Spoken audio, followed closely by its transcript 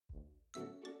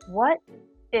What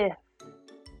if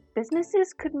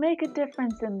businesses could make a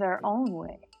difference in their own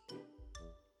way?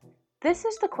 This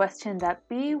is the question that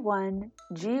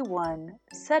B1G1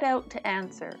 set out to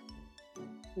answer.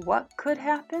 What could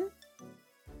happen?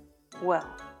 Well,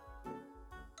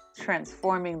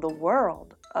 transforming the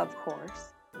world, of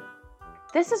course.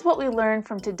 This is what we learned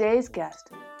from today's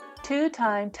guest,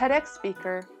 two-time TEDx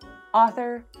speaker,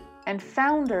 author, and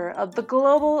founder of the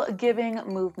global giving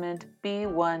movement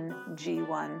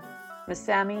B1G1,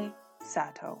 Masami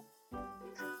Sato.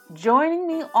 Joining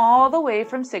me all the way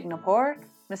from Singapore,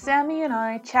 Masami and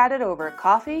I chatted over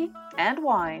coffee and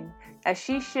wine as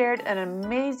she shared an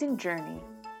amazing journey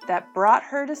that brought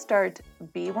her to start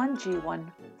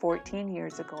B1G1 14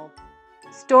 years ago.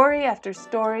 Story after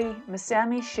story,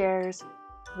 Masami shares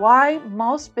why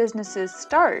most businesses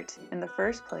start in the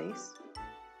first place,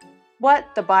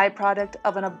 what the byproduct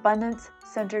of an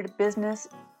abundance-centered business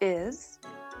is,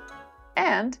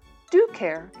 and do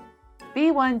care,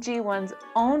 B1G1's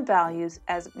own values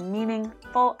as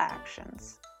meaningful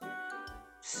actions.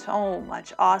 So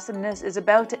much awesomeness is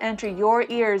about to enter your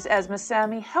ears as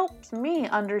Masami helps me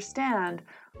understand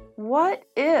what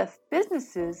if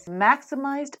businesses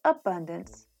maximized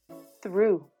abundance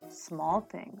through small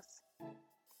things.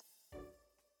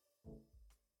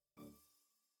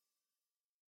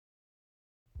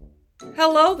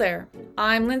 Hello there.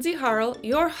 I'm Lindsay Harrell,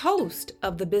 your host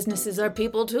of the Businesses Are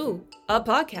People Too, a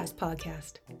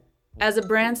podcast. As a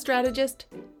brand strategist,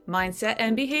 mindset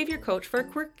and behavior coach for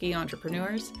quirky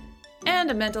entrepreneurs,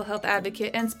 and a mental health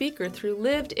advocate and speaker through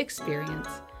lived experience,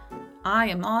 I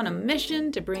am on a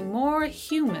mission to bring more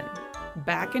human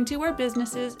back into our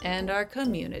businesses and our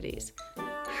communities.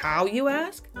 How, you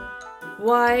ask?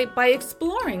 Why, by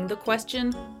exploring the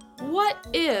question, what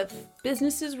if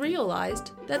businesses realized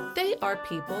that they are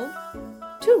people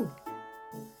too?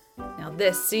 Now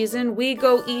this season, we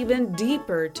go even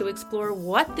deeper to explore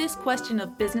what this question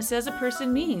of business as a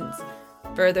person means,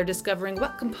 further discovering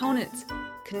what components,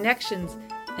 connections,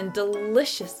 and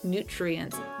delicious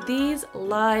nutrients these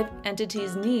live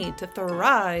entities need to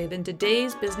thrive in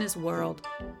today's business world.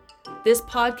 This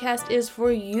podcast is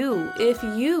for you if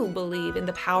you believe in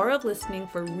the power of listening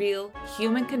for real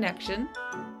human connection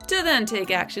to then take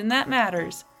action that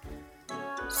matters.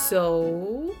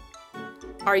 So,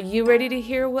 are you ready to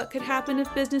hear what could happen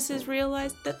if businesses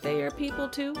realized that they are people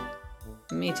too?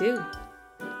 Me too.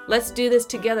 Let's do this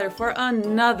together for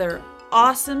another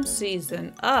awesome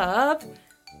season of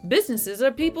Businesses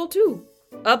Are People Too,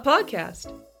 a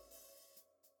podcast.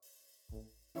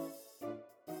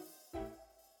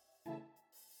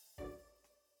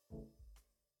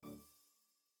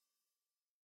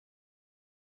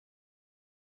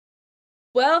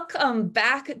 Welcome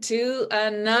back to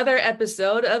another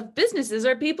episode of Businesses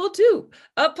Are People Too,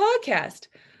 a podcast.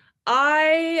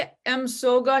 I am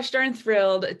so gosh darn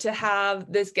thrilled to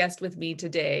have this guest with me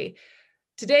today.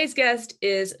 Today's guest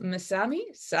is Masami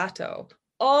Sato,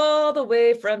 all the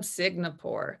way from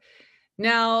Singapore.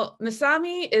 Now,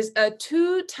 Masami is a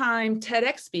two-time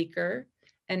TEDx speaker,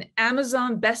 an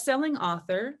Amazon best-selling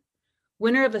author,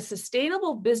 winner of a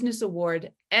Sustainable Business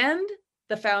Award, and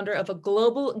the founder of a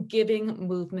global giving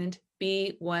movement,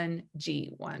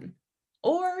 B1G1,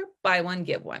 or Buy One,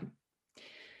 Give One.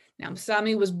 Now,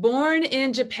 Masami was born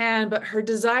in Japan, but her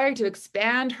desire to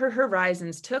expand her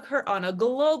horizons took her on a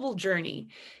global journey.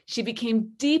 She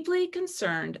became deeply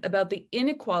concerned about the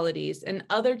inequalities and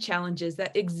other challenges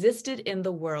that existed in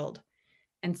the world.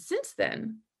 And since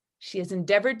then, she has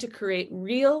endeavored to create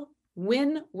real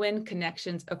win-win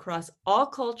connections across all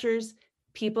cultures,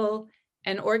 people,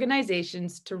 and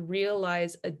organizations to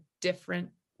realize a different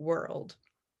world.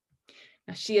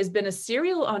 Now, she has been a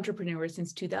serial entrepreneur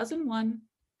since 2001,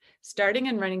 starting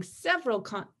and running several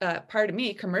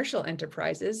commercial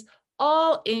enterprises,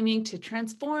 all aiming to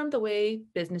transform the way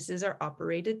businesses are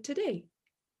operated today.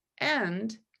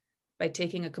 And by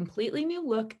taking a completely new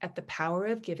look at the power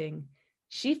of giving,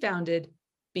 she founded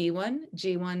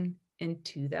B1G1 in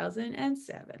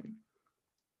 2007.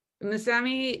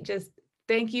 Masami, just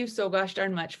thank you so gosh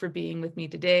darn much for being with me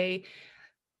today.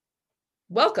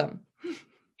 Welcome.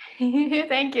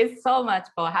 Thank you so much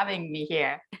for having me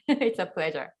here. It's a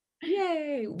pleasure.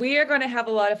 Yay. We are going to have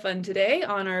a lot of fun today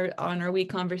on our wee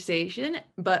conversation.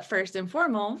 But first and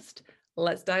foremost,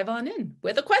 let's dive on in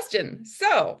with a question.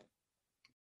 So,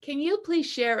 can you please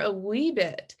share a wee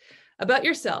bit about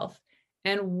yourself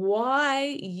and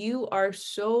why you are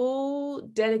so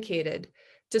dedicated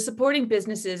to supporting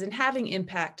businesses and having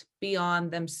impact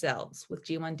beyond themselves with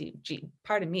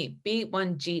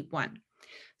B1G1.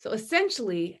 So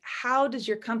essentially, how does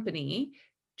your company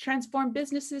transform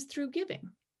businesses through giving?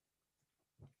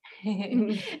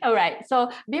 All right. So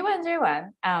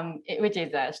B1G1, which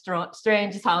is a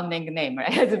strange sounding name,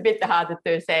 right? It's a bit hard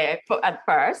to say at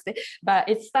first, but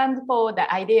it stands for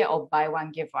the idea of buy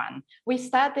one, give one. We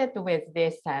started with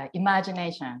this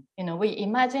imagination. We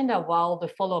imagined a world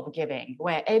full of giving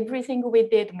where everything we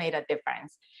did made a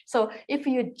difference. So if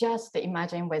you just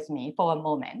imagine with me for a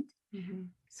moment,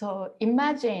 so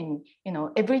imagine,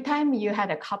 every time you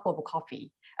had a cup of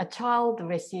coffee, a child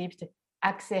received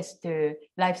access to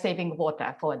life-saving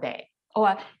water for a day.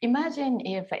 Or imagine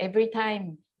if every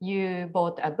time you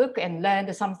bought a book and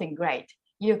learned something great,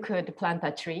 you could plant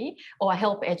a tree or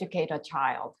help educate a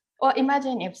child. Or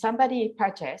imagine if somebody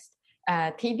purchased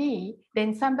TV,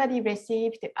 then somebody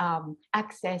received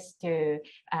access to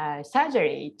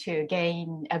surgery to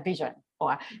gain a vision.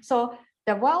 So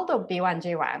the world of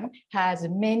B1G1 has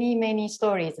many, many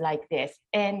stories like this.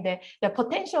 And the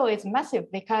potential is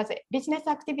massive because business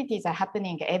activities are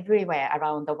happening everywhere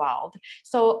around the world.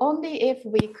 So only if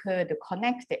we could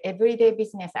connect everyday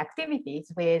business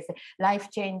activities with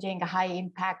life-changing,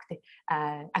 high-impact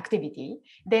activity,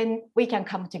 then we can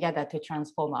come together to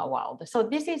transform our world. So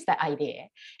this is the idea.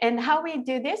 And how we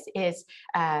do this is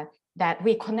that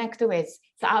we connect with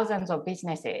thousands of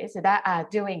businesses that are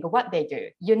doing what they do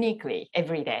uniquely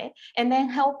every day, and then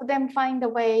help them find the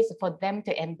ways for them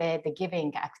to embed the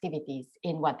giving activities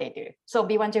in what they do. So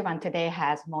B1G1 today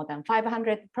has more than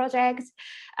 500 projects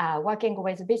working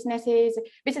with businesses.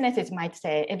 Businesses might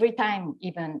say every time,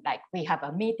 even like we have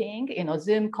a meeting,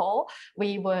 Zoom call,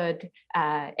 we would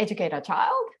educate a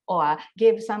child or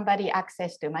give somebody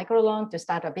access to microloan to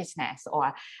start a business,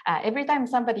 or every time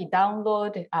somebody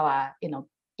download our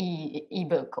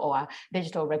ebook or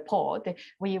digital report,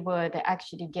 we would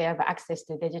actually give access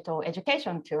to digital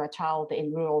education to a child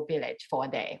in rural village for a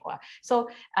day. So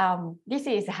this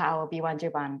is how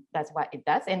B1G1 does what it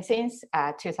does. And since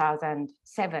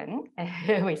 2007,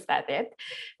 we started,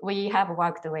 we have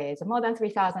worked with more than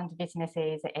 3,000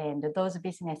 businesses, and those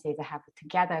businesses have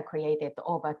together created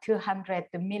over 200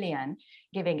 million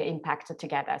giving impact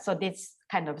together. So this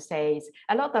kind of says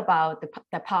a lot about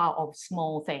the power of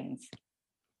small things.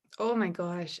 Oh my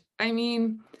gosh. I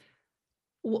mean,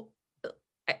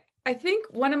 I think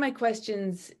one of my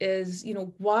questions is,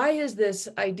 why is this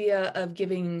idea of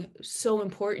giving so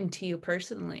important to you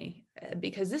personally?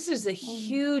 Because this is a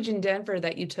huge endeavor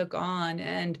that you took on.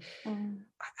 And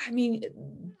I mean,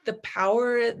 the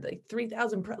power, like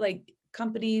 3,000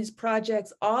 companies,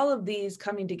 projects, all of these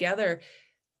coming together,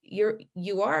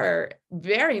 you are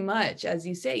very much, as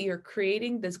you say, you're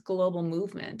creating this global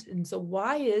movement. And so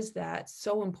why is that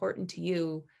so important to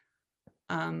you,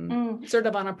 sort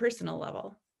of on a personal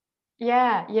level?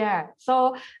 Yeah.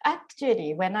 So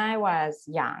actually, when I was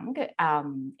young,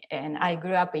 and I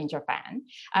grew up in Japan,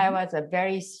 I was a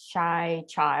very shy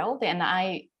child, and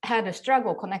I had a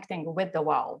struggle connecting with the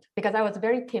world because I was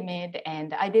very timid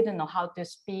and I didn't know how to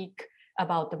speak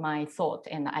about my thought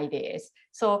and ideas.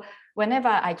 So whenever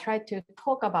I tried to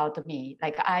talk about me,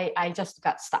 like I just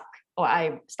got stuck, or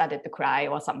I started to cry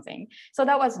or something. So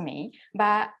that was me.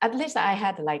 But at least I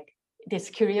had like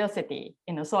this curiosity,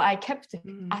 so I kept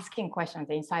asking questions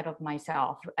inside of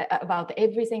myself about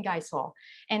everything I saw.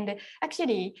 And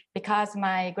actually, because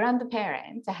my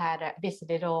grandparents had this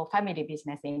little family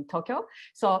business in Tokyo,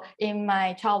 so in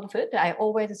my childhood, I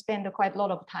always spend quite a lot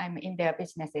of time in their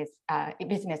business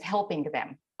helping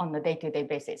them on a day-to-day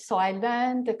basis. So I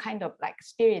learned the kind of like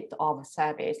spirit of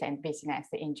service and business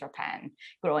in Japan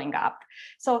growing up.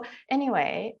 So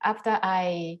anyway, after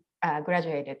I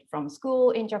graduated from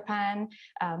school in Japan,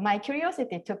 my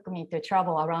curiosity took me to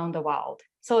travel around the world.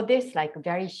 So this like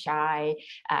very shy,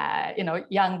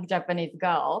 young Japanese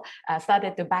girl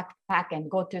started to backpack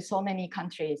and go to so many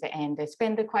countries and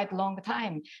spend quite a long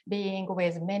time being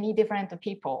with many different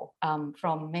people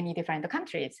from many different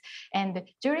countries. And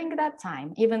during that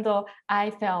time, even though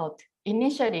I felt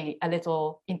initially a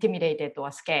little intimidated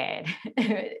or scared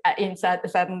in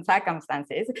certain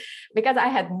circumstances, because I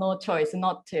had no choice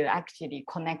not to actually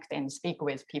connect and speak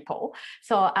with people.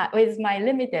 So with my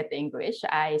limited English,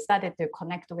 I started to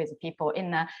connect with people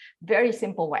in a very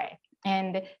simple way.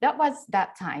 And that was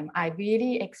that time I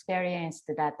really experienced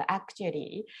that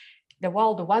actually the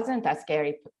world wasn't a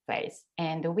scary place.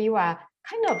 And we were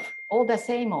kind of all the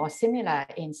same or similar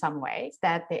in some ways,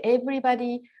 that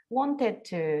everybody wanted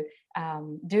to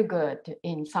do good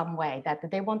in some way, that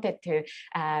they wanted to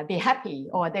be happy,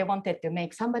 or they wanted to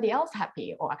make somebody else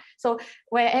happy. Or so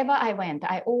wherever I went,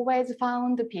 I always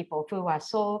found people who were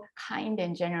so kind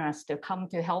and generous to come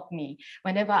to help me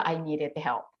whenever I needed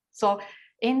help. So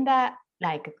in that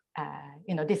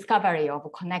discovery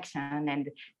of connection and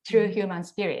true human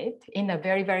spirit in a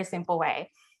very, very simple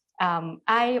way,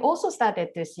 I also started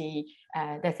to see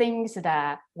the things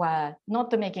that were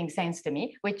not making sense to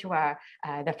me, which were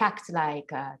the facts like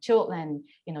children,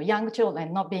 young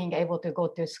children not being able to go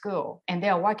to school, and they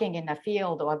are working in the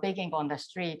field or begging on the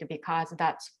street because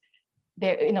that's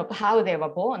how they were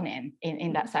born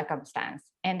in that circumstance.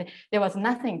 And there was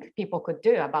nothing people could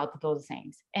do about those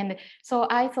things. And so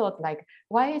I thought, like,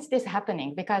 why is this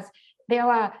happening? Because there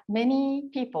are many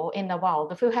people in the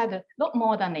world who had a lot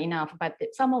more than enough, but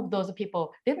some of those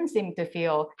people didn't seem to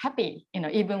feel happy,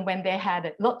 even when they had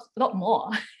a lot more.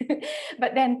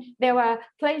 But then there were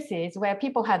places where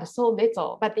people had so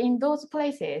little, but in those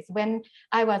places, when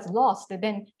I was lost,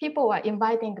 then people were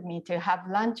inviting me to have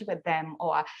lunch with them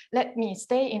or let me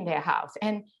stay in their house.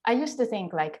 And I used to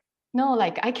think, like, no,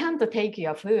 like, I can't take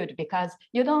your food because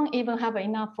you don't even have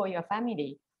enough for your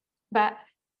family. But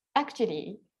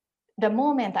actually, the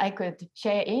moment I could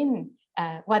share in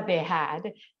what they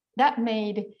had, that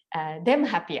made them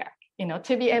happier,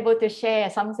 to be able to share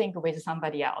something with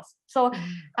somebody else. So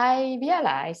I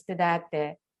realized that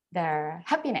their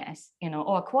happiness,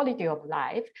 or quality of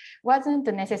life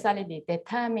wasn't necessarily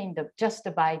determined just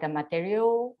by the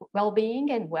material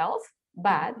well-being and wealth,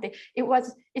 but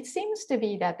it seems to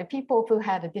be that the people who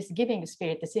had this giving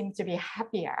spirit seemed to be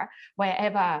happier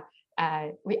wherever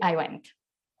I went.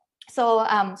 So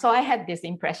I had this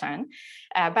impression,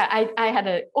 but I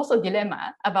had also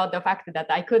dilemma about the fact that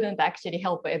I couldn't actually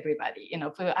help everybody,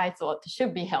 who I thought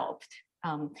should be helped.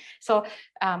 So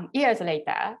years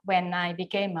later, when I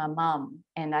became a mom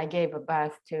and I gave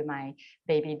birth to my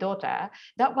baby daughter,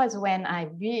 that was when I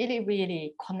really,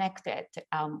 really connected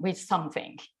with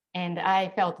something. And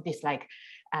I felt this like,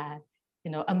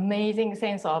 amazing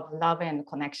sense of love and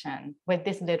connection with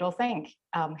this little thing,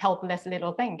 helpless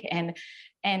little thing.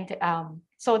 And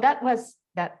so that was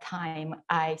that time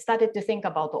I started to think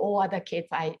about all other kids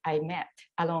I met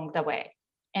along the way.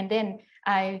 And then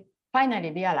I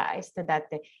finally realized that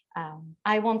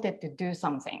I wanted to do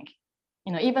something.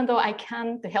 Even though I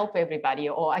can't help everybody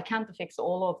or I can't fix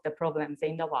all of the problems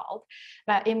in the world,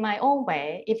 but in my own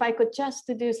way, if I could just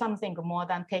do something more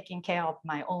than taking care of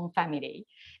my own family,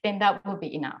 then that would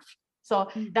be enough. So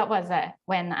that was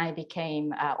when I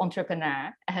became an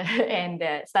entrepreneur and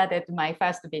started my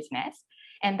first business.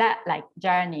 And that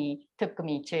journey took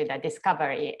me to the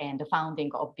discovery and the founding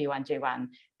of B1G1,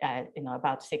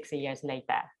 about 6 years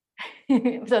later.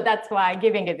 So that's why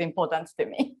giving is important to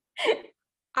me.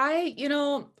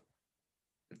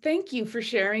 Thank you for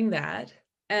sharing that.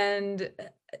 And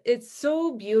it's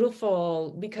so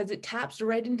beautiful because it taps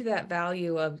right into that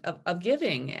value of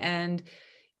giving. And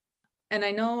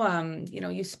I know,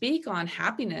 you speak on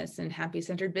happiness and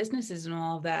happy-centered businesses and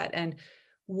all of that, and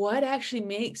what actually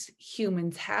makes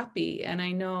humans happy. And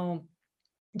I know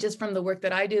just from the work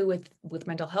that I do with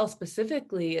mental health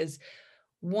specifically is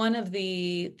one of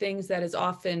the things that is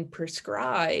often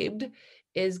prescribed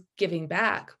is giving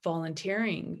back,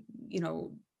 volunteering,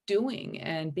 doing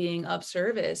and being of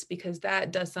service, because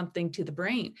that does something to the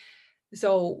brain.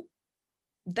 So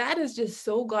that is just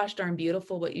so gosh darn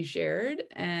beautiful what you shared.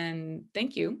 And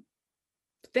thank you.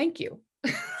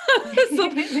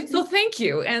 So thank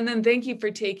you. And then thank you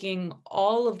for taking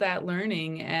all of that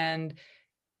learning and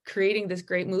creating this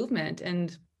great movement.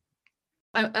 And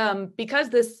because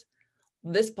this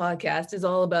podcast is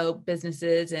all about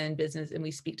businesses and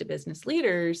we speak to business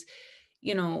leaders,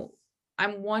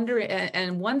 I'm wondering,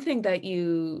 and one thing that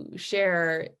you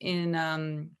share in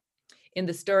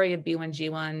the story of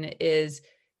B1G1 is,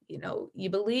 you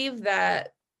believe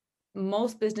that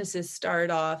most businesses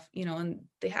start off, and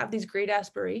they have these great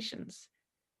aspirations.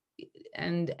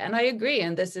 And I agree.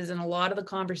 And this is in a lot of the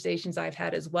conversations I've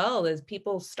had as well, is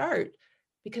people start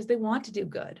because they want to do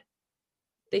good.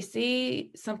 They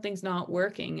see something's not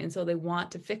working, and so they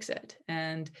want to fix it.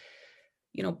 And,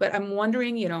 but I'm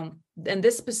wondering, and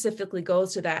this specifically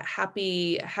goes to that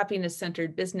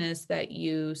happiness-centered business that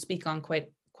you speak on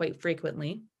quite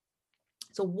frequently.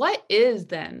 So what is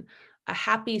then a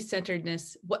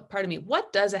happy-centeredness?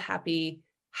 What does a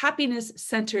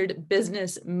happiness-centered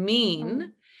business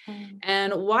mean? Mm-hmm.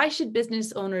 And why should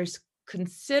business owners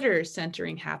consider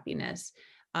centering happiness?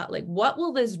 What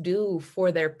will this do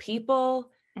for their people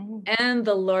and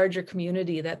the larger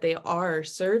community that they are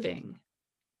serving?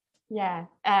 Yeah,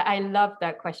 I love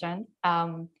that question.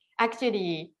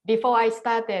 Actually, before I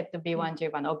started the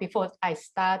B1G1, or before I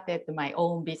started my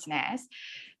own business,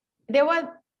 there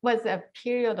was a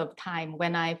period of time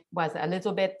when I was a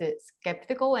little bit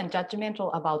skeptical and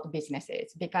judgmental about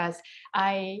businesses, because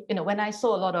when I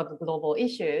saw a lot of global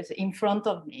issues in front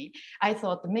of me, I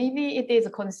thought maybe it is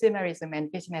consumerism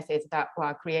and businesses that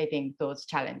were creating those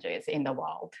challenges in the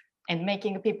world. and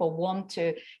making people want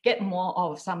to get more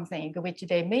of something which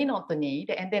they may not need.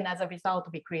 And then as a result,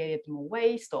 we created more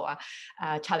waste or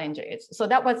challenges. So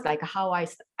that was like how I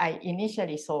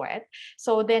initially saw it.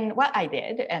 So then what I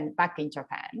did, and back in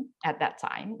Japan at that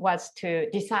time, was to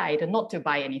decide not to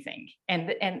buy anything.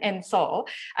 And so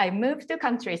I moved to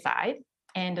countryside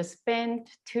and spent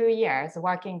 2 years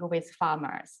working with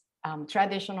farmers,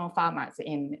 traditional farmers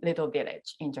in little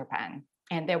village in Japan.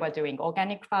 And they were doing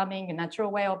organic farming, a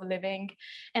natural way of living.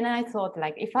 And I thought,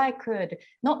 like, if I could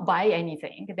not buy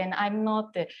anything, then I'm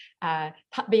not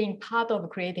being part of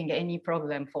creating any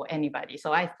problem for anybody.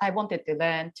 So I wanted to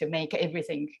learn to make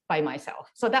everything by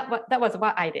myself. So that was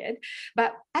what I did.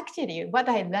 But actually, what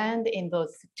I learned in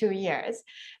those 2 years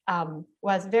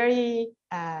was very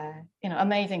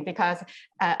amazing, because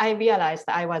I realized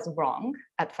I was wrong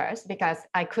at first, because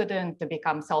I couldn't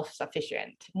become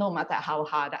self-sufficient no matter how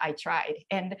hard I tried.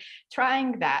 And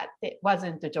trying that, it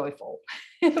wasn't joyful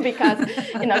because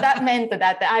that meant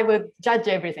that I would judge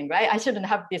everything, right? I shouldn't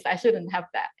have this, I shouldn't have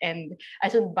that, and I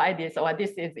shouldn't buy this, or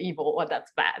this is evil, or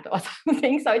that's bad, or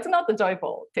something. So it's not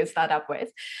joyful to start up with.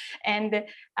 And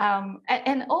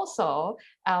also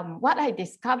what I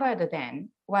discovered then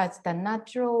was the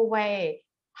natural way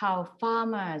how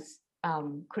farmers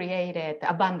created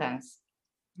abundance.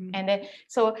 And then,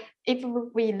 so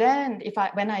when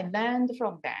I learned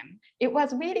from them, it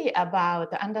was really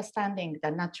about understanding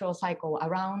the natural cycle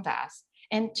around us,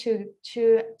 and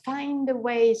to find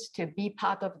ways to be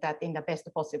part of that in the best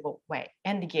possible way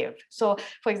and give. So,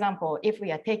 for example, if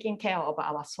we are taking care of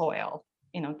our soil,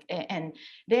 and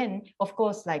then of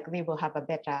course, like, we will have a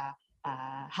better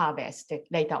harvest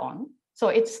later on. So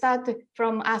it started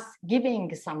from us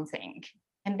giving something,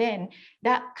 and then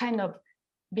that kind of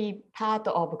be part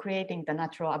of creating the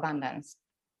natural abundance.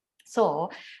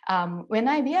 So when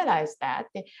I realized that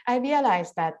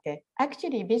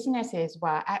actually businesses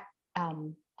were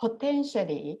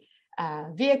potentially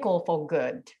vehicle for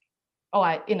good.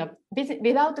 Or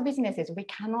without businesses, we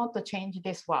cannot change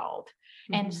this world.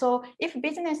 Mm-hmm. And so if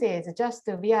businesses just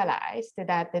realized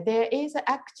that there is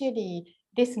actually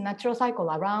this natural cycle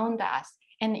around us,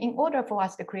 and in order for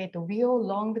us to create a real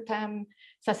long-term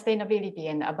sustainability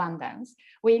and abundance,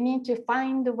 we need to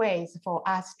find ways for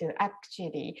us to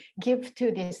actually give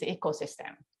to this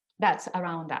ecosystem that's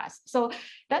around us. So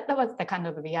that was the kind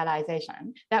of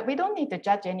realization that we don't need to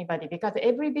judge anybody, because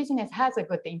every business has a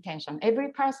good intention. Every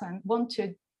person wants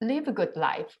to live a good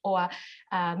life or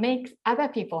make other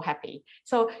people happy.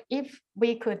 So if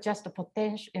we could just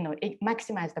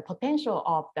maximize the potential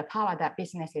of the power that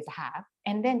businesses have,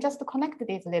 and then just to connect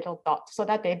these little dots so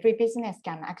that every business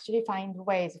can actually find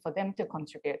ways for them to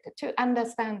contribute to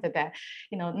understand the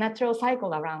natural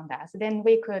cycle around us, then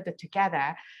we could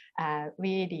together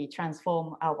really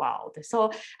transform our world.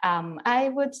 So I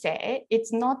would say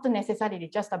it's not necessarily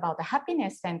just about the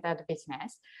happiness-centered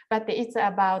business, but it's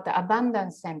about the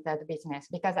abundance-centered business,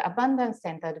 because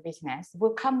abundance-centered business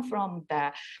will come from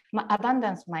the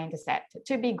abundance mindset,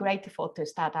 to be grateful to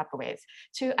start up with,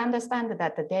 to understand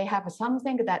that they have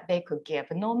something that they could give,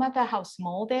 no matter how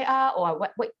small they are, or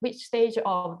which stage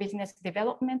of business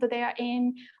development they are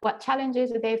in, what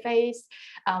challenges they face.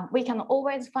 We can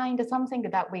always find something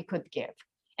that we could give.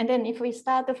 And then if we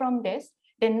start from this,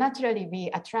 then naturally we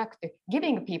attract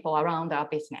giving people around our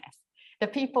business, the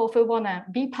people who want to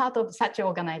be part of such an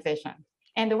organization.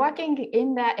 And working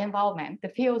in that environment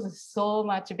feels so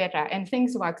much better, and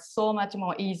things work so much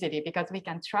more easily because we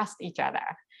can trust each other.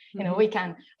 Mm-hmm. We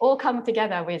can all come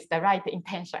together with the right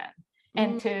intention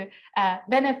and to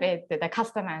benefit the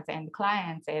customers and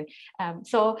clients. And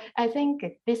so I think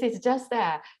this is just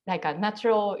like a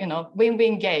natural,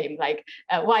 win-win game. Like,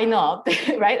 why not,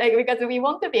 right? Like, because we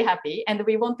want to be happy and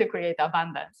we want to create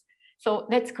abundance. So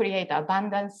let's create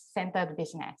abundance-centered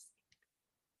business.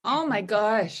 Oh my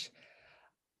gosh.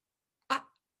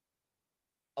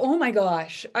 Oh my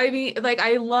gosh. I mean, like,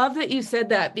 I love that you said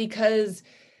that, because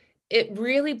it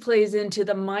really plays into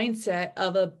the mindset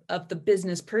of the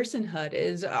business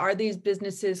personhood. Are these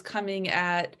businesses coming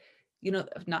at,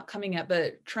 not coming at,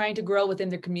 but trying to grow within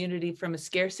their community from a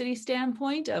scarcity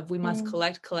standpoint of we must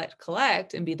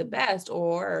collect and be the best,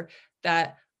 or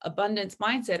that abundance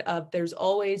mindset of there's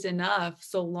always enough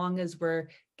so long as we're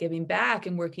giving back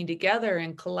and working together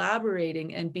and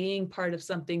collaborating and being part of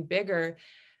something bigger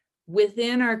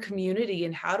within our community?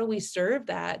 And how do we serve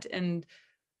that? And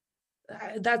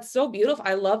that's so beautiful.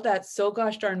 I love that so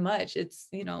gosh darn much. It's,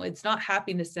 it's not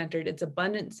happiness centered, it's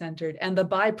abundance centered. And the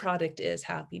byproduct is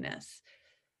happiness.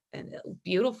 And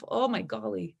beautiful. Oh my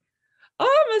golly.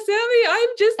 Oh, Masami, I'm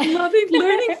just loving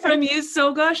learning from you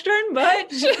so gosh darn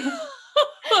much.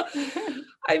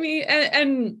 I mean,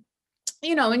 and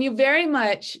and you very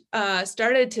much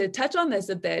started to touch on this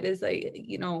a bit, is like,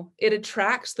 it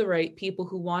attracts the right people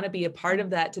who want to be a part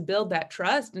of that, to build that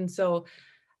trust. And so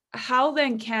how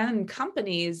then can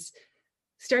companies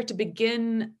start to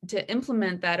begin to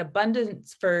implement that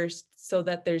abundance first, so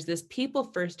that there's this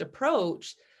people first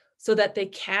approach, so that they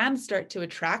can start to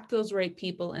attract those right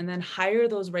people and then hire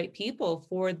those right people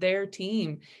for their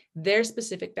team, their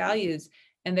specific values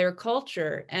and their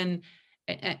culture. And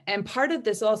part of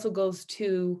this also goes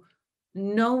to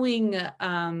knowing,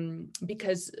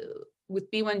 because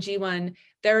with B1G1,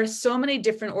 there are so many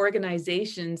different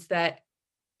organizations that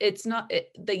it's not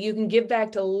that you can give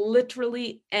back to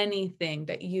literally anything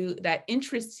that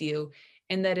interests you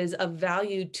and that is of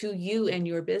value to you and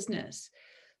your business.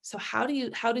 So how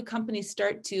do companies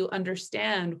start to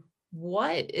understand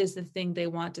what is the thing they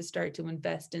want to start to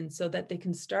invest in, so that they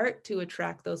can start to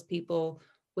attract those people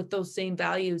with those same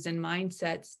values and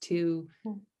mindsets to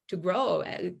grow?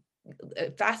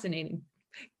 Fascinating.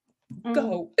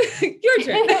 Go. Your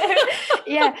turn.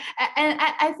 Yeah, and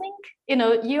I think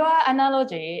your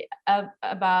analogy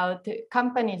about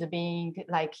companies being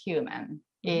like human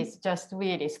is just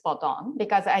really spot on,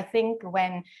 because I think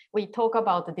when we talk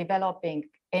about developing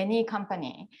any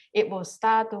company, it will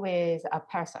start with a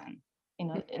person,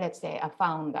 let's say a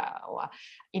founder or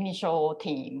initial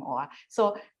team, or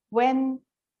so when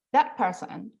that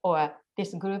person or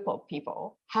this group of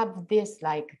people have this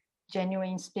like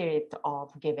genuine spirit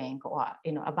of giving, or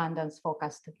abundance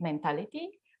focused mentality,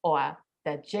 or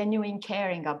the genuine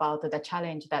caring about the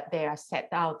challenge that they are set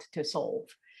out to solve.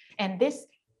 And this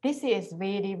is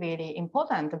really, really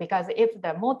important, because if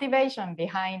the motivation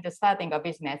behind starting a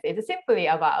business is simply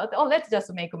about, oh, let's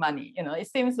just make money, it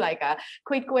seems like a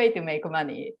quick way to make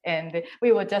money, and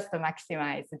we will just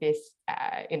maximize this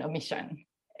mission.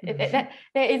 There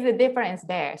is a difference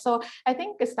there. So I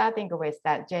think starting with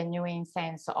that genuine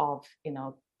sense of,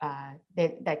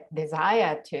 the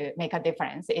desire to make a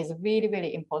difference is really,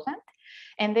 really important.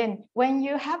 And then when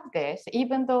you have this,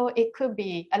 even though it could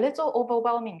be a little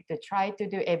overwhelming to try to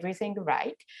do everything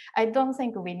right, I don't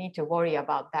think we need to worry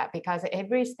about that, because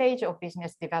every stage of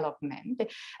business development,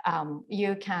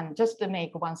 you can just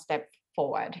make one step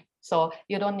forward. So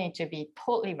you don't need to be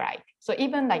totally right. So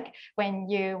even like when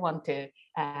you want to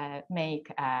make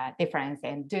a difference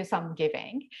and do some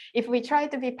giving, if we try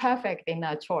to be perfect in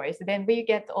our choice, then we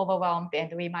get overwhelmed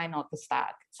and we might not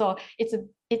start. So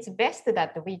it's best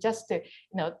that we just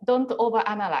don't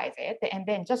overanalyze it, and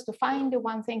then just to find the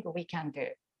one thing we can do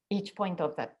each point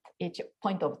of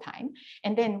time.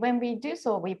 And then when we do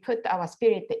so, we put our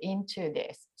spirit into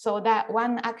this, so that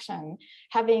one action,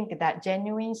 having that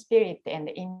genuine spirit and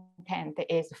intent,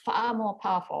 is far more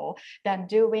powerful than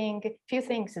doing few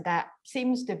things that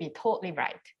seems to be totally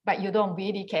right, but you don't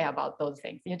really care about those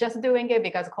things. You're just doing it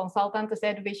because a consultant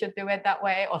said we should do it that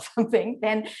way or something.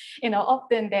 Then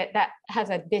often that has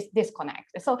a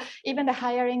disconnect. So even the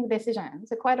hiring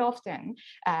decisions, quite often,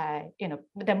 one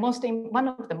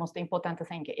of the most important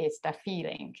thing is the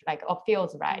feeling, like it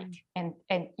feels right, and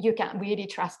you can really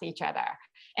trust each other.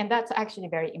 And that's actually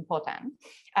very important.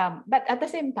 But at the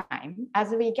same time,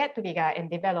 as we get bigger and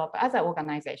develop as an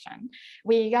organization,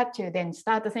 we got to then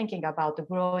start thinking about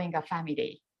growing a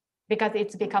family, because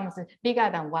it becomes bigger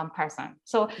than one person.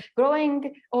 So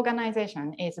growing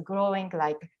organization is growing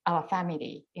like our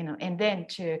family, and then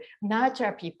to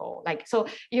nurture people. Like, so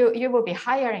you will be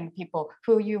hiring people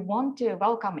who you want to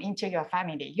welcome into your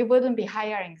family. You wouldn't be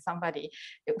hiring somebody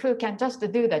who can just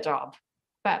do the job.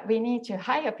 But we need to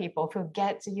hire people who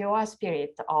get your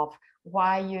spirit of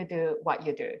why you do what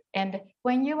you do. And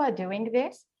when you are doing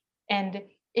this, and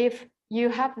if you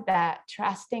have that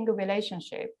trusting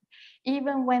relationship,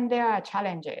 even when there are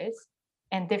challenges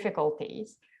and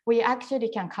difficulties, we actually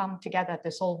can come together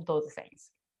to solve those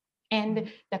things.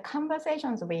 And the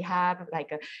conversations we have,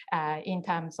 like in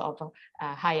terms of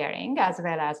hiring, as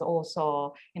well as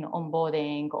also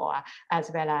onboarding, or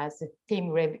as well as team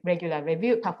regular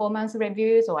review, performance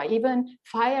reviews, or even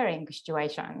firing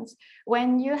situations.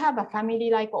 When you have a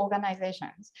family-like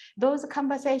organizations, those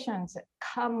conversations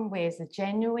come with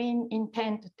genuine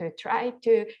intent to try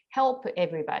to help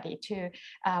everybody to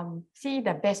see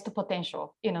the best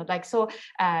potential. The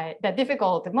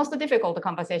most difficult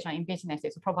conversation in business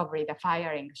is probably the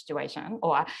firing situation,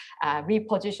 or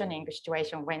repositioning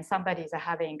situation when somebody is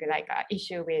having like an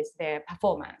issue with their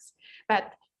performance.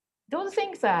 But those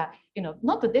things are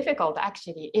not difficult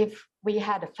actually if we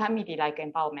had a family-like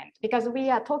environment, because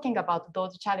we are talking about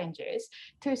those challenges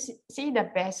to see the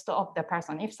best of the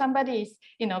person. If somebody is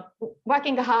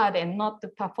working hard and not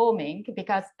performing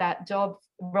because that job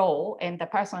role and the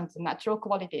person's natural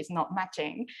quality is not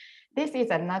matching, this is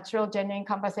a natural, genuine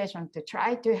conversation to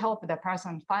try to help the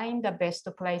person find the best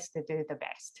place to do the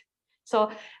best.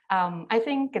 So I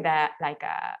think that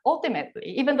ultimately,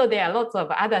 even though there are lots of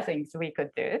other things we could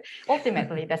do,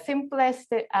 ultimately the simplest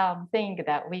thing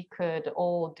that we could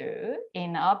all do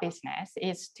in our business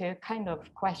is to kind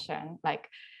of question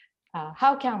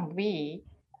how can we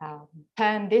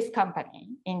turn this company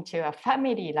into a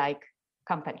family-like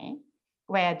company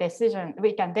where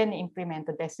we can then implement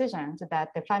the decisions that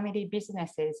the family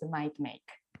businesses might make.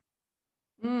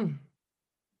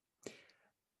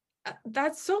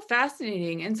 That's so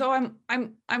fascinating. And so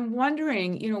I'm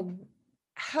wondering,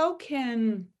 how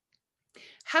can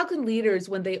leaders,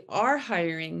 when they are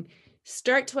hiring,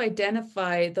 start to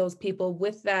identify those people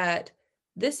with that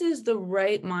this is the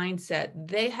right mindset,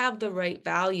 they have the right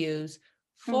values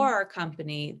for our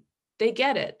company, they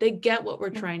get it, they get what we're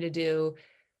trying to do,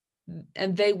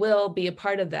 and they will be a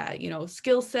part of that,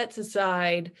 skill sets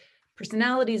aside,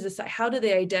 personalities aside. How do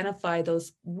they identify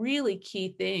those really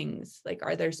key things? Like,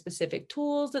 are there specific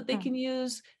tools that they can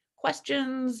use,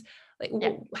 questions,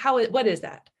 what is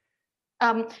that?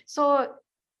 So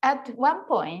at one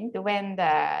point, when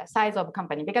the size of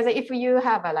company, because if you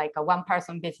have a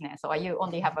one-person business or you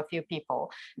only have a few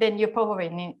people, then you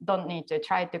probably don't need to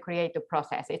try to create a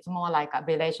process. It's more like a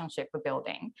relationship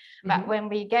building. But when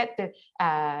we get to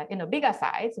bigger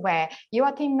size, where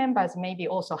your team members may be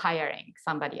also hiring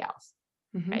somebody else,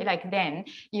 right? Then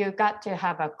you got to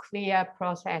have a clear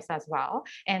process as well.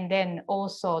 And then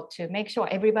also to make sure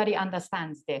everybody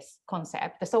understands this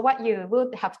concept. So what you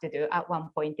would have to do at one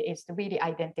point is to really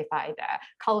identify the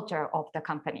culture of the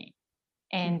company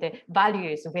and the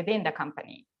values within the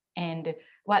company and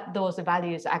what those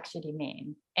values actually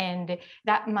mean. And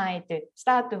that might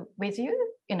start with you,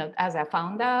 as a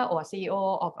founder or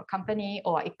CEO of a company,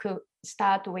 or it could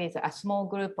start with a small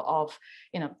group of,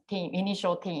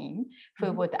 initial team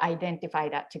who would identify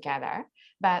that together.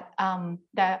 But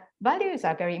the values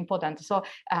are very important. So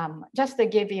just to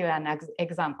give you an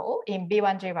example, in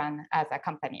B1G1 as a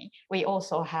company, we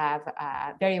also have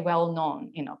very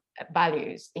well-known,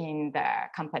 values in the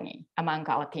company among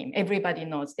our team. Everybody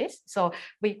knows this. So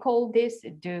we call this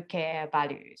Do Care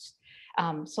values.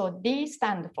 So D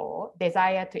stand for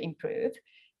desire to improve,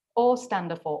 O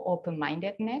stand for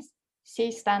open-mindedness,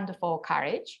 C stand for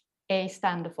courage, A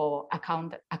stand for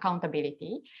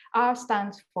accountability, R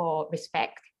stands for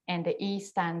respect, and the E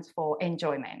stands for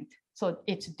enjoyment. So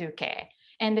it's Do Care.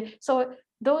 And so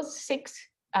those 6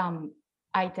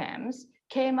 items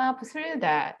came up through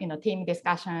the team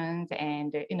discussions,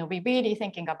 and we really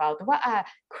thinking about what are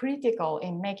critical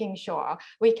in making sure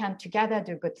we can together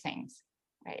do good things.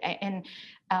 Right? And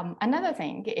another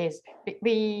thing is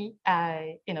we,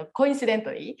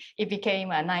 coincidentally, it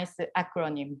became a nice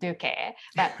acronym, Do Care.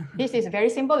 But this is very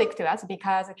symbolic to us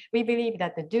because we believe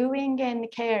that the doing and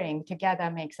caring together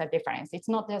makes a difference. It's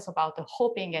not just about the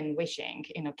hoping and wishing,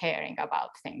 caring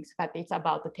about things, but it's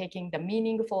about taking the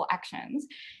meaningful actions.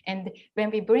 And when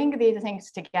we bring these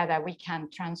things together, we can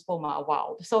transform our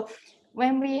world. So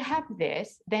when we have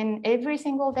this, then every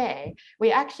single day,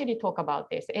 we actually talk about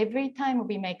this. Every time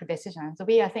we make decisions,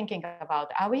 we are thinking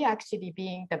about, are we actually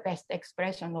being the best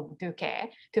expression of Do Care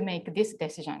to make this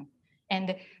decision?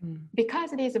 And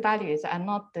because these values are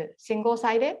not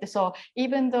single-sided, so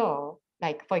even though,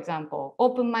 for example,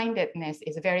 open-mindedness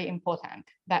is very important,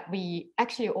 that we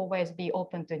actually always be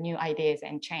open to new ideas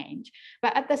and change.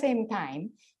 But at the same time,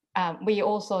 we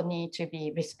also need to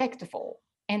be respectful.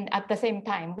 And at the same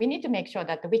time, we need to make sure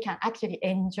that we can actually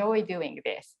enjoy doing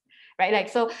this, right?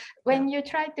 So when you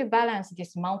try to balance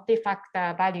this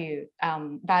multi-factor values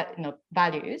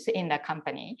in the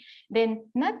company, then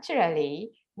naturally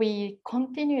we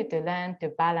continue to learn to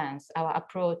balance our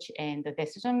approach and the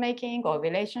decision-making or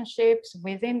relationships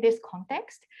within this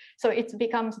context. So it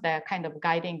becomes the kind of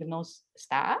guiding North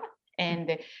Star.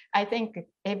 And I think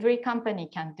every company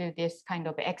can do this kind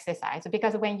of exercise,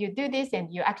 because when you do this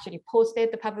and you actually post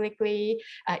it publicly,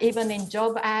 even in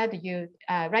job ad, you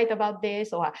write about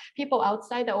this, or people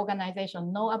outside the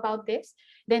organization know about this,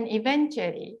 then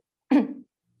eventually,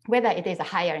 whether it is a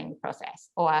hiring process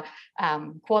or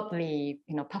quarterly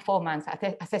performance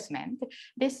assessment,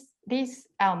 these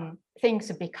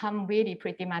things become really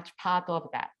pretty much part of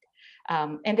that.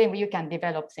 And then you can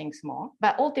develop things more.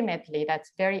 But ultimately,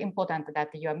 that's very important that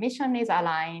your mission is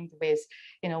aligned with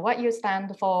what you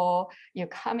stand for. You're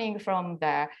coming from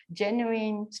the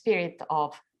genuine spirit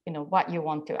of what you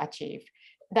want to achieve.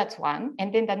 That's one.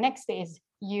 And then the next is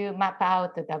you map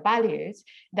out the values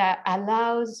that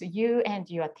allows you and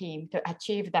your team to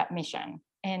achieve that mission.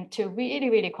 and to really,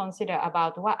 really consider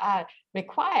about what are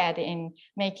required in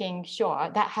making sure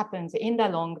that happens in the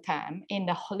long term, in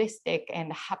the holistic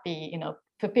and happy,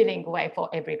 fulfilling way for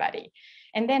everybody.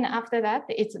 And then after that,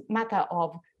 it's a matter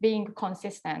of being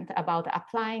consistent about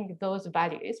applying those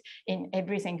values in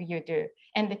everything you do.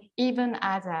 And even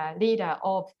as a leader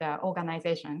of the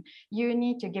organization, you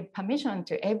need to give permission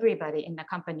to everybody in the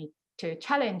company to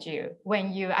challenge you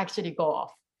when you actually go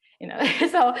off.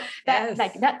 So that,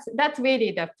 Yes. that's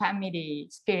really the family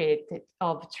spirit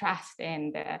of trust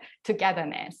and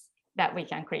togetherness that we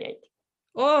can create.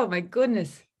 Oh my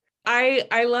goodness.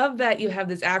 I love that you have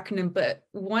this acronym, but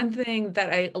one thing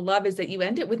that I love is that you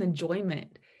end it with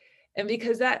enjoyment. And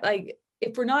because that, like,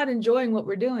 if we're not enjoying what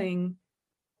we're doing,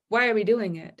 why are we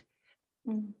doing it?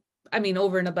 I mean,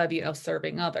 over and above,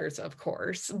 serving others, of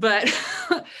course, but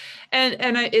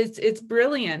it's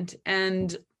brilliant.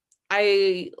 And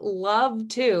I love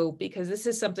too, because this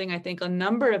is something I think a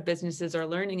number of businesses are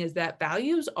learning, is that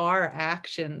values are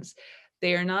actions.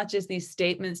 They are not just these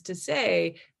statements to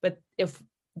say, but if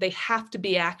they have to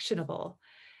be actionable.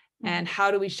 And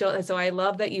how do we show that? So I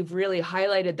love that you've really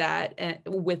highlighted that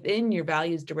within your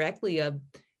values directly of,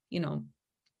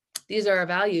 these are our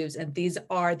values and these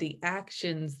are the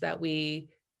actions that we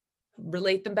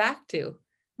relate them back to.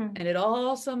 And it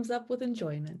all sums up with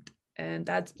enjoyment. And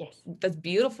that's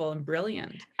beautiful and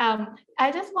brilliant.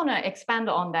 I just want to expand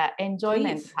on that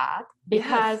enjoyment part,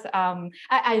 because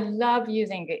I love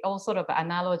using all sort of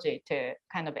analogy to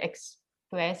kind of express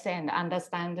and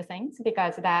understand the things,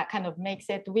 because that kind of makes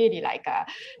it really like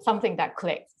something that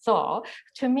clicks. So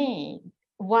to me,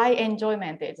 why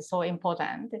enjoyment is so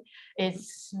important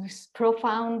is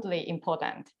profoundly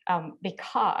important,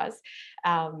 because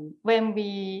when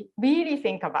we really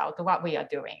think about what we are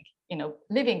doing,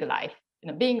 living life,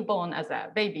 being born as a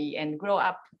baby and grow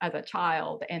up as a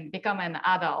child and become an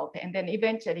adult, and then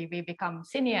eventually we become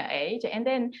senior age, and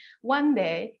then one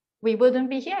day we wouldn't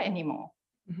be here anymore,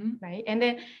 right? And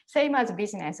then same as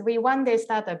business, we one day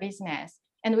start a business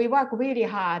and we work really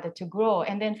hard to grow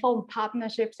and then form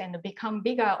partnerships and become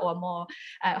bigger or more,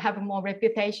 have more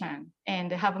reputation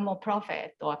and have more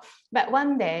profit. But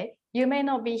one day you may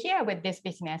not be here with this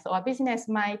business, or business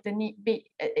might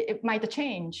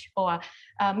change, or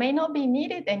may not be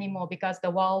needed anymore because the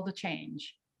world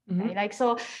change. Right? Like,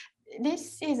 so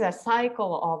this is a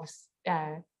cycle of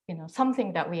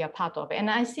something that we are part of. And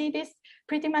I see this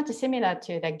pretty much similar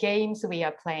to the games we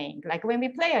are playing. Like when we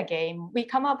play a game, we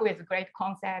come up with great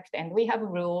concepts and we have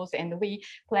rules and we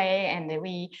play and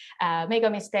we make a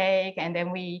mistake and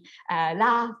then we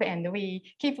laugh and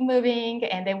we keep moving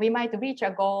and then we might reach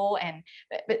a goal. And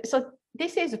so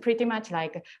this is pretty much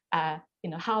like,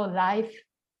 how life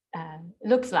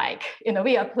looks like.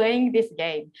 We are playing this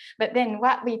game. But then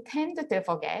what we tend to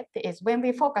forget is when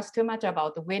we focus too much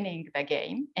about winning the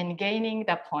game and gaining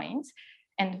the points,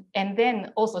 and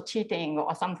then also cheating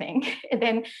or something,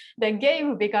 then the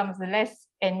game becomes less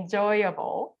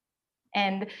enjoyable.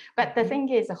 But the thing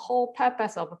is, the whole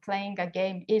purpose of playing a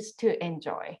game is to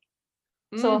enjoy.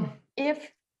 So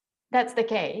if that's the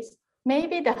case,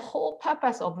 maybe the whole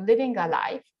purpose of living a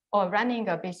life or running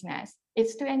a business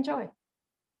is to enjoy,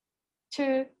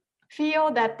 to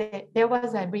feel that there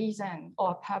was a reason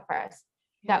or purpose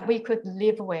that we could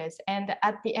live with. And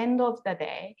at the end of the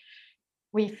day,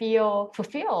 we feel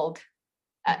fulfilled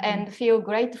and feel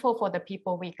grateful for the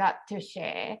people we got to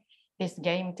share this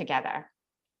game together.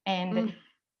 And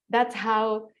that's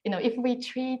how, if we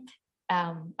treat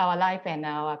our life and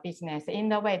our business in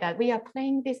the way that we are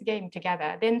playing this game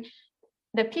together, then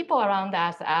the people around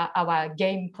us are our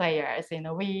game players.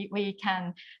 We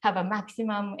can have a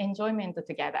maximum enjoyment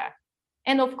together.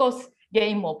 And of course,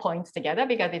 gain more points together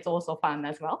because it's also fun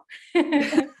as well.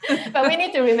 But we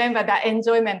need to remember that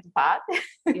enjoyment part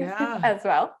as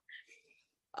well.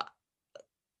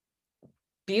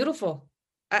 Beautiful.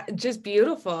 Just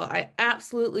beautiful. I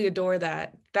absolutely adore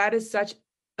that. That is such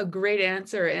a great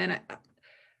answer and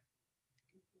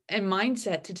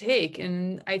mindset to take.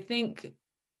 And I think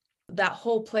that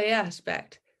whole play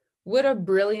aspect, what a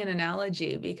brilliant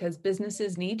analogy, because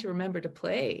businesses need to remember to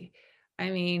play. I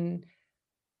mean,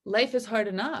 life is hard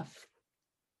enough.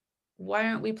 Why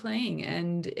aren't we playing?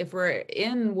 And if we're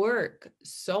in work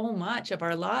so much of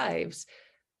our lives,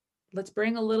 let's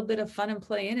bring a little bit of fun and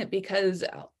play in it. Because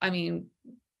I mean,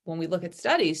 when we look at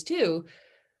studies too,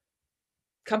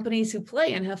 companies who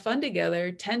play and have fun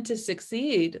together tend to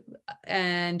succeed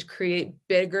and create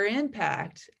bigger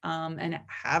impact and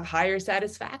have higher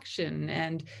satisfaction.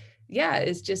 And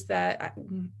it's just that.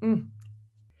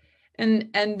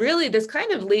 And really, this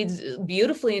kind of leads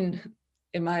beautifully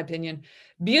in my opinion,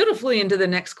 beautifully into the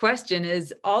next question,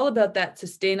 is all about that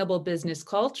sustainable business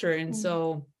culture. And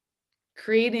so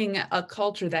creating a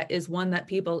culture that is one that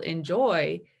people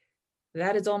enjoy,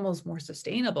 that is almost more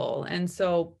sustainable. And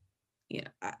so,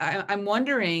 I'm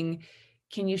wondering,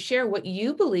 can you share what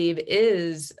you believe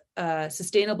is a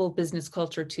sustainable business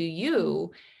culture to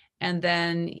you? And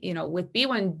then, with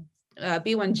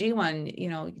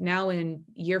B1G1, now in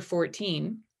year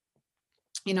 14,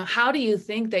 how do you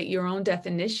think that your own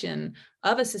definition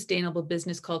of a sustainable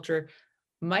business culture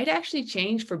might actually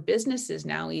change for businesses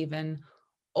now, even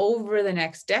over the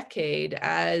next decade,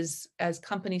 as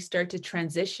companies start to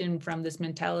transition from this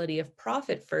mentality of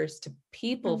profit first to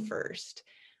people first?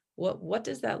 What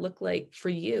does that look like for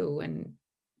you? And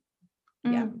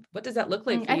what does that look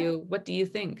like for you? What do you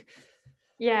think?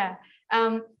 Yeah.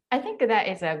 I think that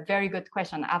is a very good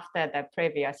question after the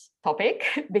previous topic,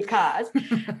 because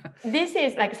this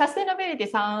is like sustainability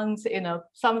sounds,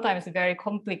 sometimes very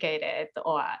complicated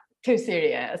or too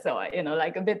serious or,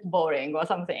 like a bit boring or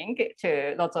something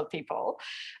to lots of people.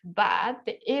 But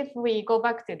if we go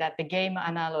back to the game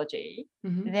analogy,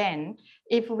 then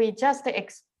if we just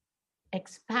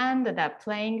expand the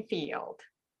playing field,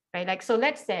 right? Like, so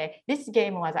let's say this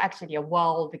game was actually a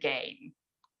world game.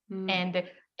 And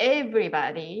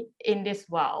everybody in this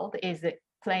world is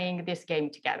playing this game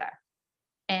together.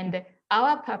 And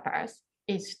our purpose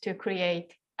is to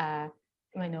create,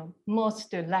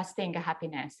 most lasting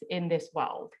happiness in this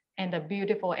world and a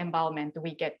beautiful environment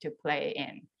we get to play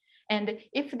in. And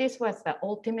if this was the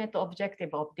ultimate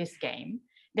objective of this game,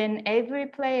 then every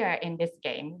player in this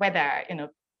game, whether,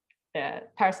 the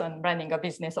person running a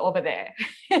business over there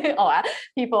or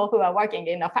people who are working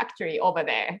in a factory over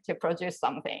there to produce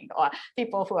something, or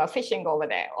people who are fishing over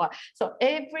there, or so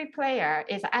every player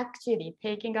is actually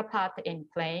taking a part in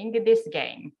playing this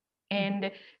game.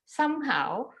 And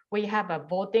somehow we have a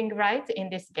voting right in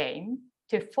this game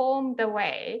to form the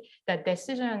way that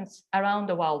decisions around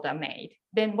the world are made.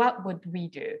 Then what would we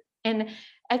do? And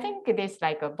I think this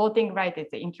like a voting right is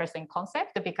an interesting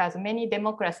concept, because many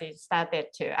democracies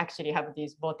started to actually have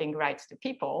these voting rights to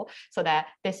people, so that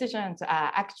decisions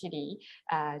are actually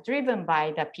driven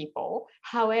by the people.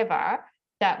 However,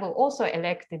 that will also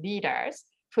elect leaders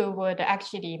who would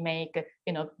actually make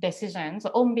decisions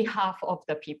on behalf of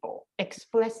the people,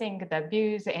 expressing the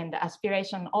views and the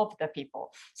aspiration of the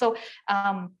people. So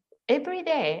every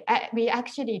day, we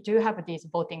actually do have these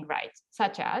voting rights,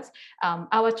 such as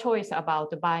our choice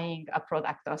about buying a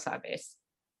product or service,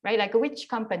 right? Like, which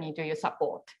company do you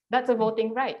support? That's a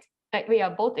voting right. Like, we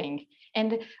are voting.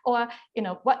 And, or,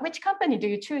 which company do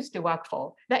you choose to work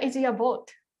for? That is your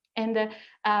vote. And,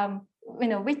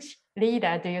 which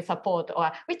leader do you support,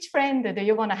 or which friend do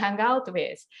you want to hang out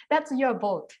with? That's your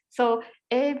vote. So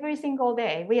every single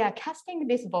day, we are casting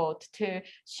this vote to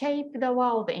shape the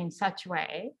world in such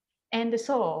way. And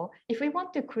so if we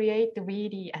want to create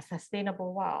really a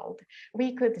sustainable world,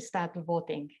 we could start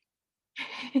voting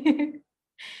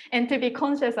and to be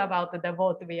conscious about the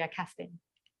vote we are casting.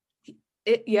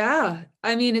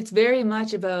 I mean, it's very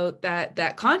much about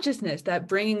that consciousness, that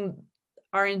bringing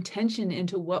our intention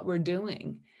into what we're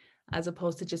doing, as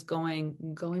opposed to just going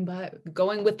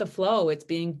with the flow. It's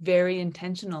being very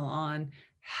intentional on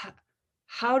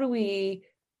how do we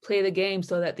play the game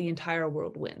so that the entire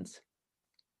world wins.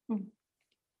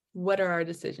 What are our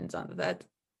decisions on that?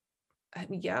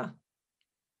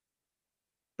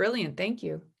 Brilliant. Thank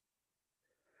you.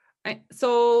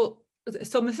 So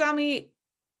Masami,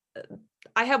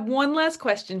 I have one last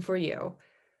question for you.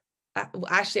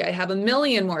 Actually, I have a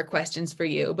million more questions for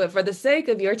you, but for the sake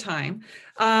of your time,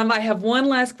 I have one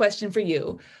last question for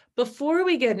you. Before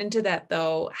we get into that,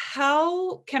 though,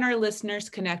 how can our listeners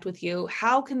connect with you?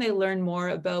 How can they learn more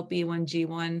about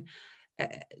B1G1?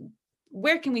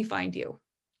 Where can we find you?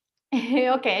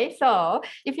 Okay, so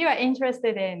if you are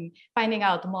interested in finding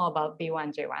out more about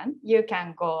B1G1, you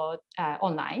can go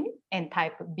online and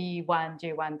type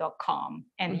b1g1.com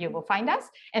and you will find us.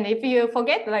 And if you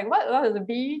forget, like, what was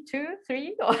B2,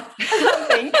 3 or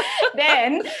something,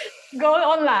 then go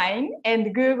online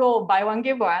and Google Buy One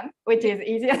Give One, which is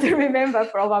easier to remember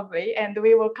probably, and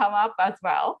we will come up as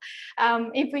well.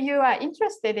 If you are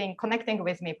interested in connecting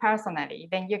with me personally,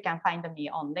 then you can find me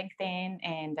on LinkedIn,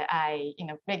 and I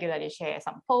regularly share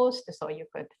some posts, so you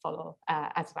could follow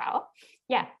as well.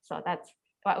 Yeah, so that's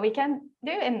what we can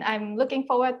do, and I'm looking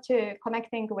forward to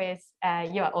connecting with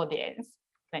your audience.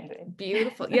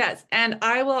 Beautiful. Yes, and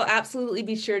I will absolutely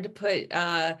be sure to put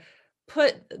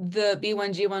the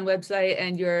B1G1 website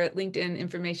and your LinkedIn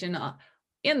information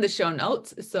in the show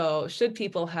notes. So should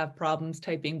people have problems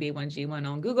typing B1G1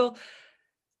 on Google,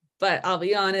 But I'll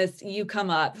be honest, you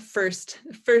come up first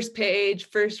page,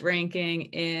 first ranking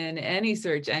in any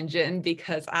search engine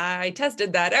because I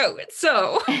tested that out.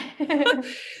 So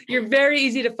you're very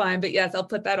easy to find, but yes, I'll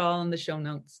put that all in the show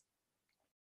notes.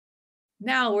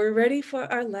 Now we're ready for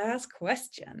our last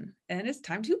question, and it's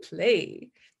time to play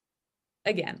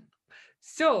again.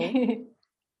 So,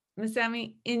 Ms.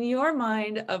 Sammy, in your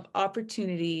mind of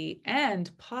opportunity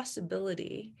and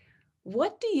possibility,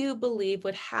 what do you believe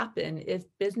would happen if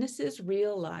businesses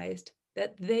realized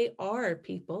that they are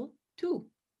people too?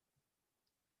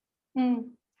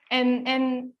 And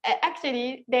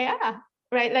actually they are,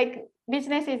 right? Like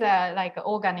businesses are like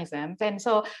organisms. And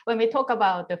so when we talk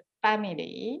about the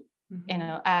family, you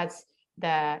know, as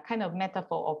the kind of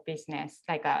metaphor of business,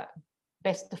 like a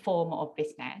best form of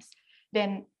business,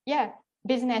 then yeah,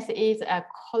 business is a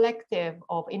collective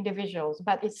of individuals,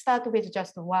 but it starts with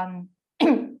just one,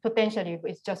 potentially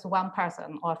it's just one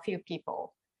person or a few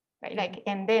people, right? Like,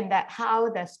 and then that how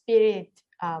the spirit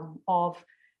of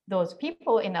those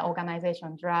people in the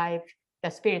organization drive the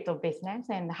spirit of business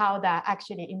and how that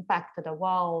actually impact the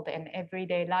world and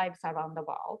everyday lives around the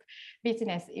world.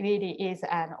 Business really is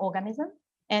an organism.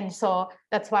 And so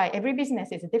that's why every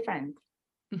business is different.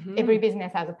 Every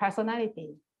business has a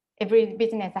personality. Every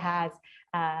business has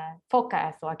a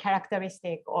focus or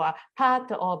characteristic or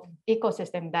part of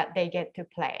ecosystem that they get to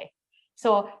play.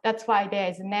 So that's why there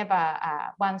is never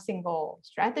one single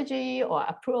strategy or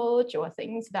approach or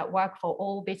things that work for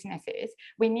all businesses.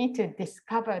 We need to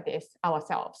discover this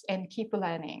ourselves and keep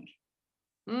learning.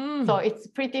 So it's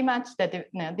pretty much the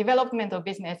development of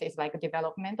business is like a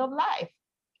development of life.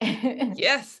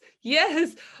 Yes.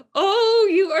 Oh,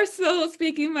 you are so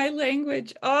speaking my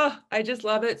language. Oh, I just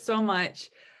love it so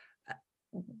much.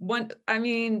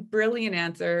 Brilliant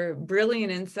answer,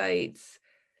 brilliant insights.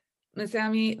 Ms.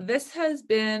 Sammy, this has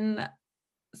been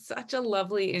such a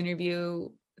lovely interview.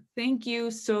 Thank you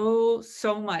so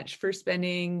much for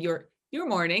spending your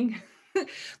morning,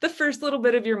 the first little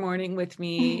bit of your morning with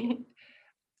me.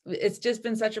 It's just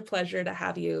been such a pleasure to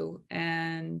have you,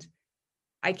 and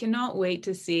I cannot wait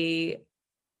to see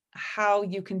how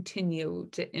you continue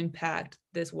to impact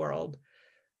this world.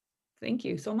 Thank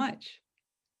you so much.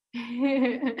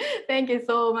 Thank you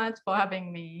so much for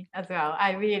having me as well.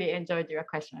 I really enjoyed your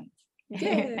questions.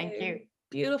 Thank you.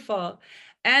 Beautiful.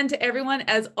 And to everyone,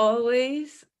 as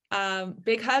always,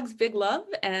 big hugs, big love,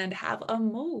 and have a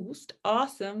most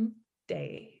awesome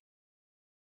day.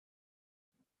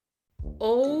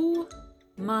 Oh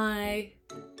my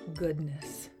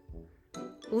goodness.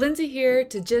 Lindsay here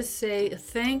to just say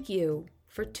thank you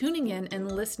for tuning in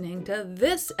and listening to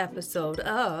this episode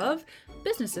of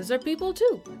Businesses Are People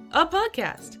Too, a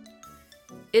podcast.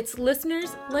 It's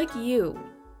listeners like you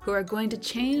who are going to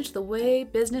change the way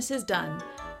business is done,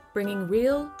 bringing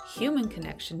real human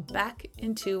connection back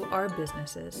into our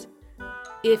businesses.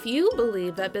 If you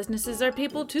believe that businesses are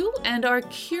people too and are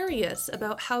curious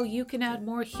about how you can add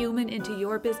more human into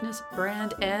your business,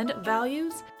 brand, and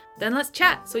values, then let's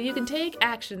chat so you can take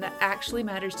action that actually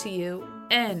matters to you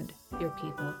and your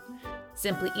people.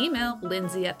 Simply email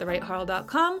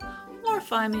lindsay@therightharl.com or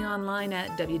find me online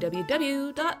at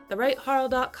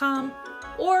www.therightharl.com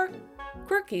or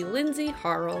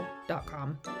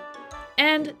quirkylindsayharl.com.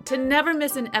 And to never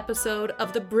miss an episode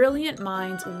of the brilliant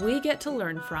minds we get to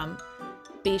learn from,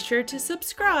 be sure to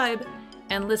subscribe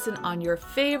and listen on your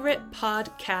favorite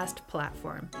podcast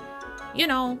platform. You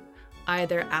know,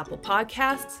 either Apple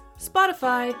Podcasts,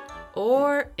 Spotify,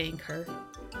 or Anchor.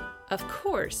 Of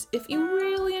course, if you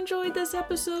really enjoyed this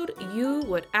episode, you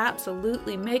would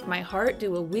absolutely make my heart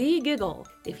do a wee giggle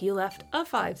if you left a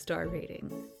 5-star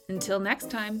rating. Until next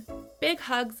time, big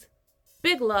hugs,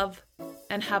 big love,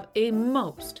 and have a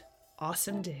most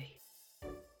awesome day.